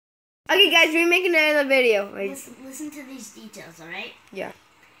Okay, guys, we're making another video. Listen to these details, alright? Yeah.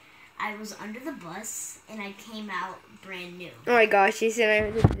 I was under the bus, and I came out brand new. Oh my gosh, Jason, I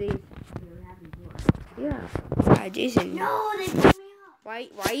heard these. Yeah. Jason. No, they put me up. Why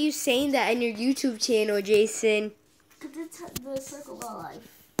are you saying that on your YouTube channel, Jason? Because it's the circle of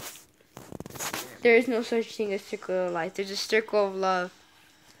life. There is no such thing as circle of life. There's a circle of love.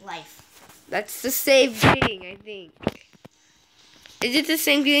 Life. That's the same thing, I think. Is it the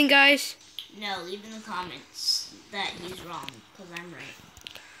same thing, guys? No, leave in the comments that he's wrong, because I'm right.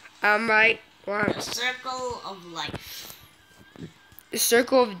 I'm right. The circle of life. The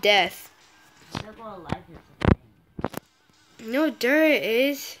circle of death. The circle of life is the thing. No, there it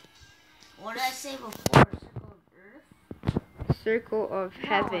is. What did I say before? Circle of earth? Circle of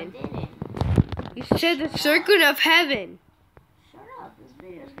heaven. No, I didn't. You said the circle of heaven. Shut up. This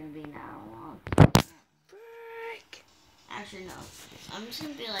video's going to be now long. Frick. Actually, no. I'm just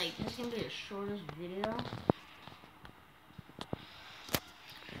going to be like, this is going to be the shortest video.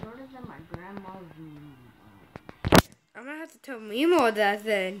 Shorter than my grandma's I'm going to have to tell Mimo that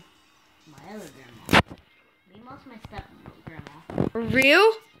then. my other grandma. Mimo's my step grandma. For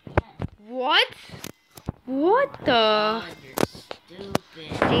real? Yes. What? What the? God, you're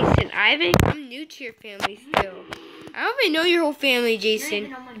stupid. Jason, I'm new to your family still. I don't even know your whole family, You Jason. don't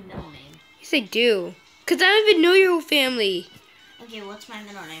even know my middle name. Yes, I do. Because I don't even know your whole family. Okay, what's my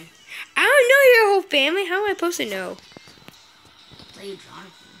middle name? I don't know your whole family. How am I supposed to know? Tell you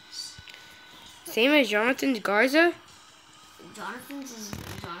Jonathan's. Same as Jonathan's Garza? Jonathan's is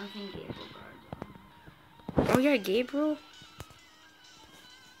Jonathan Gabriel Garza. Oh, yeah, Gabriel?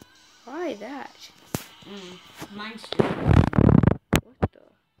 Why that? Mine's too. What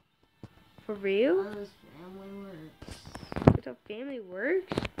the? For real? How this family works. That's how family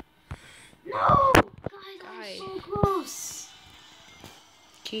works? No! Guys, I'm so close.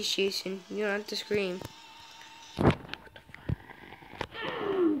 Jeez, Jason, you don't have to scream.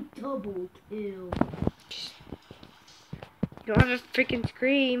 Double kill. You don't have to freaking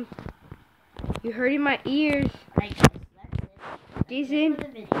scream. You hurt in my ears. Alright, guys, that's it. That's Jason. it for the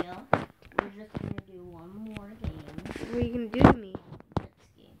video. We're just gonna do one more game. What are you going to do to me? This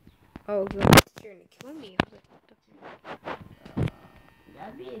game. Oh, you're going to kill me.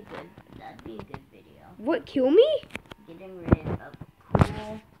 That'd be a good video. What, kill me? Getting rid of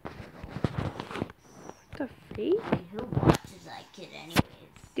cool What the freak? I mean, who watches that kid anyways?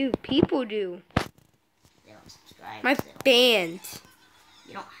 Dude, people do. They don't subscribe. My They don't- fans.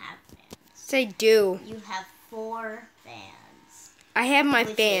 You don't have fans. Yes, I do. You have 4 fans. I have my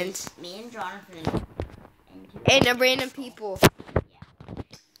Which fans. is me and Jonathan. And the random people.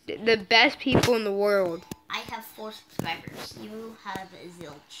 Yeah. The best people in the world. I have 4 subscribers. You have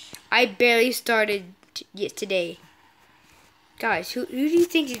zilch. I barely started yet today. Guys, who do you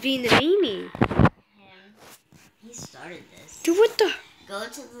think is being the meanie? Him. He started this. Dude, what the? Go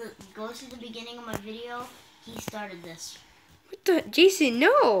to the beginning of my video. He started this. What the? Jason,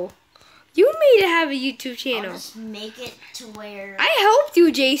 no. You made it have a YouTube I'll channel. just make it to where. I helped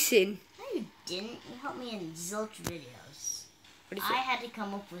you, Jason. No, you didn't. You helped me in zilch videos. What is I it? had to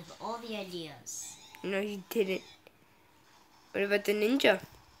come up with all the ideas. No, you didn't. What about the ninja?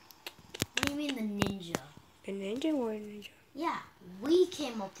 What do you mean the ninja? The ninja or ninja? Yeah, we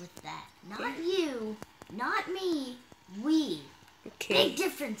came up with that. Not you. Not me. We. Okay. Big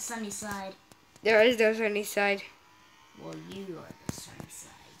difference, Sunnyside. There is no sunny side. Well, you are the sunny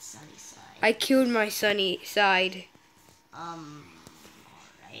side. Sunny side. I killed my sunny side.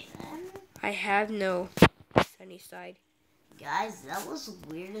 Alright then. I have no sunny side. Guys, that was the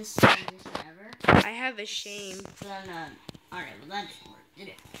weirdest transition ever. I have a shame. Alright, well that didn't work, did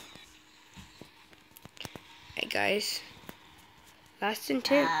it? Hey guys. Last and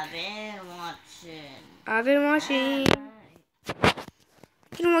tip. I've been watching.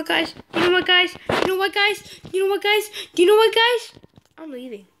 You know what, guys? You know what, guys? You know what, guys? You know what, guys? Do you know what, guys? I'm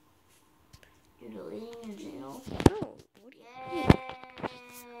leaving. You're deleting your channel? No. What do you mean?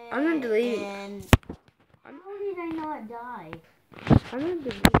 I'm not deleting. And how did I not die? I'm not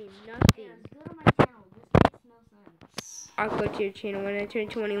deleting nothing. Hey, let's go to my channel. This makes no sense. I'll go to your channel when I turn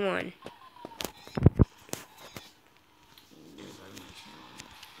 21.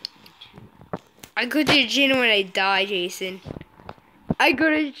 I go to your channel when I die, Jason. I go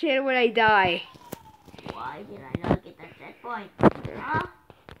to your channel when I die. Why did I not get that checkpoint? Huh?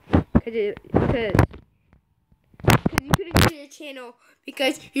 Because you couldn't go to your channel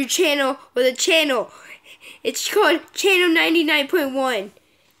because your channel was a channel. It's called Channel 99.1.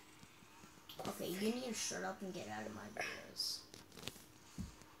 Okay, you need to shut up and get out of my videos.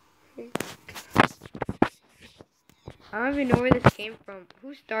 I don't even know where this came from.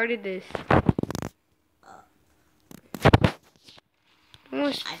 Who started this?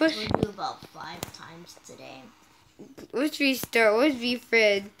 I've told you about 5 times today. Let's restart. Let's be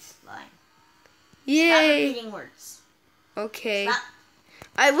friends. Bye. Yay! Stop repeating words. Okay. Stop.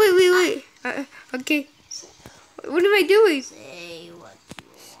 Wait. Okay. What am I doing? Say what you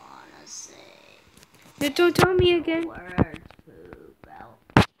wanna say. Don't tell me again. Words poop out.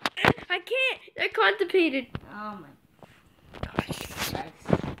 I can't. They're constipated. Oh my gosh. Who's managing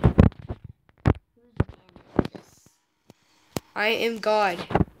this? I am God.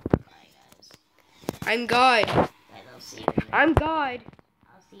 Bye, guys. I'm God. Guys, I'll see you in the I'm God.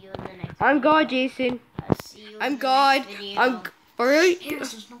 I'll see you in the next I'm video. God, Jason. I'll see you I'm in the God. next video. Alright.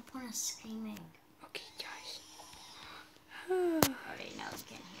 There's no point of screaming. Okay, guys. Alright, now we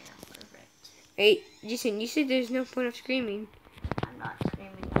can hear. Perfect. Hey, Jason, you said there's no point of screaming. I'm not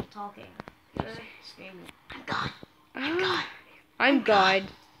screaming, I'm talking. You're screaming. I'm God. I'm God. I'm God.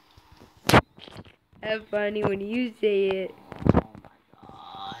 That's funny when you say it. Oh my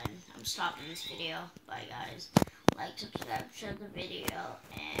god. I'm stopping this video. Bye, guys. Like, subscribe, share the video,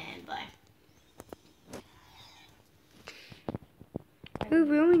 and bye. Who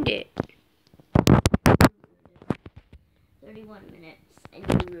ruined it? 31 minutes, and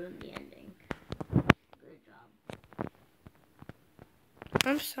you ruined the ending. Good job.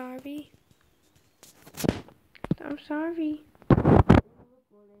 I'm sorry. I'm sorry.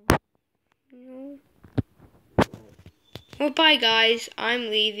 No. Well, bye, guys. I'm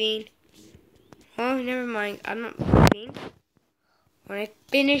leaving. Oh, never mind. I'm not leaving. When I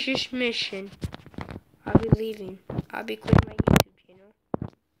finish this mission, I'll be leaving. I'll be quitting my YouTube channel.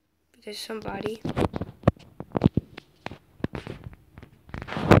 Because somebody...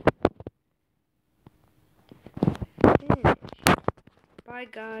 Bye,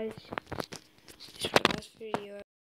 guys. This is my last video.